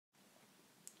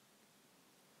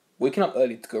Waking up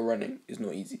early to go running is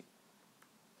not easy.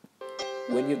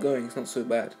 When you're going, it's not so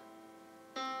bad.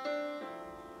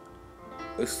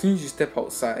 As soon as you step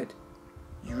outside,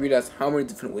 you realize how many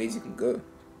different ways you can go.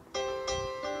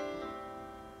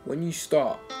 When you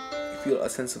start, you feel a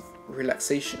sense of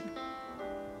relaxation,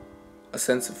 a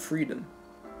sense of freedom.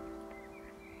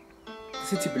 The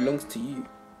city belongs to you.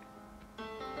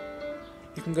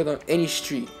 You can go down any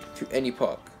street, through any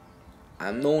park,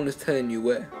 and no one is telling you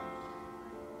where.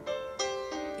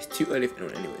 It's too early for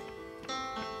anyone anyway.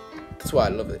 That's why I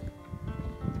love it.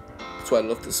 That's why I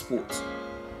love the sport.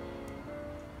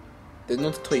 There's no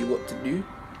one to tell you what to do.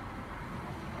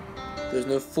 There's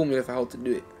no formula for how to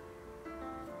do it.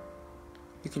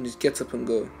 You can just get up and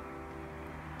go.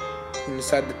 You can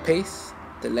decide the pace,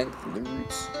 the length, and the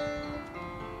routes.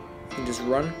 You can just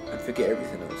run and forget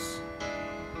everything else.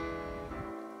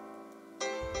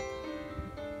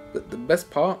 But the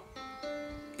best part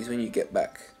is when you get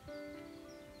back.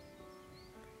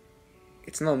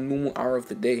 It's now a normal hour of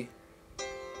the day.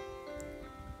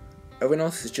 Everyone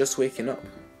else is just waking up.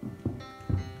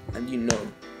 And you know,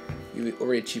 you've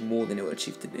already achieved more than you will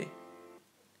achieve today.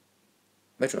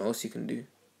 Imagine what else you can do.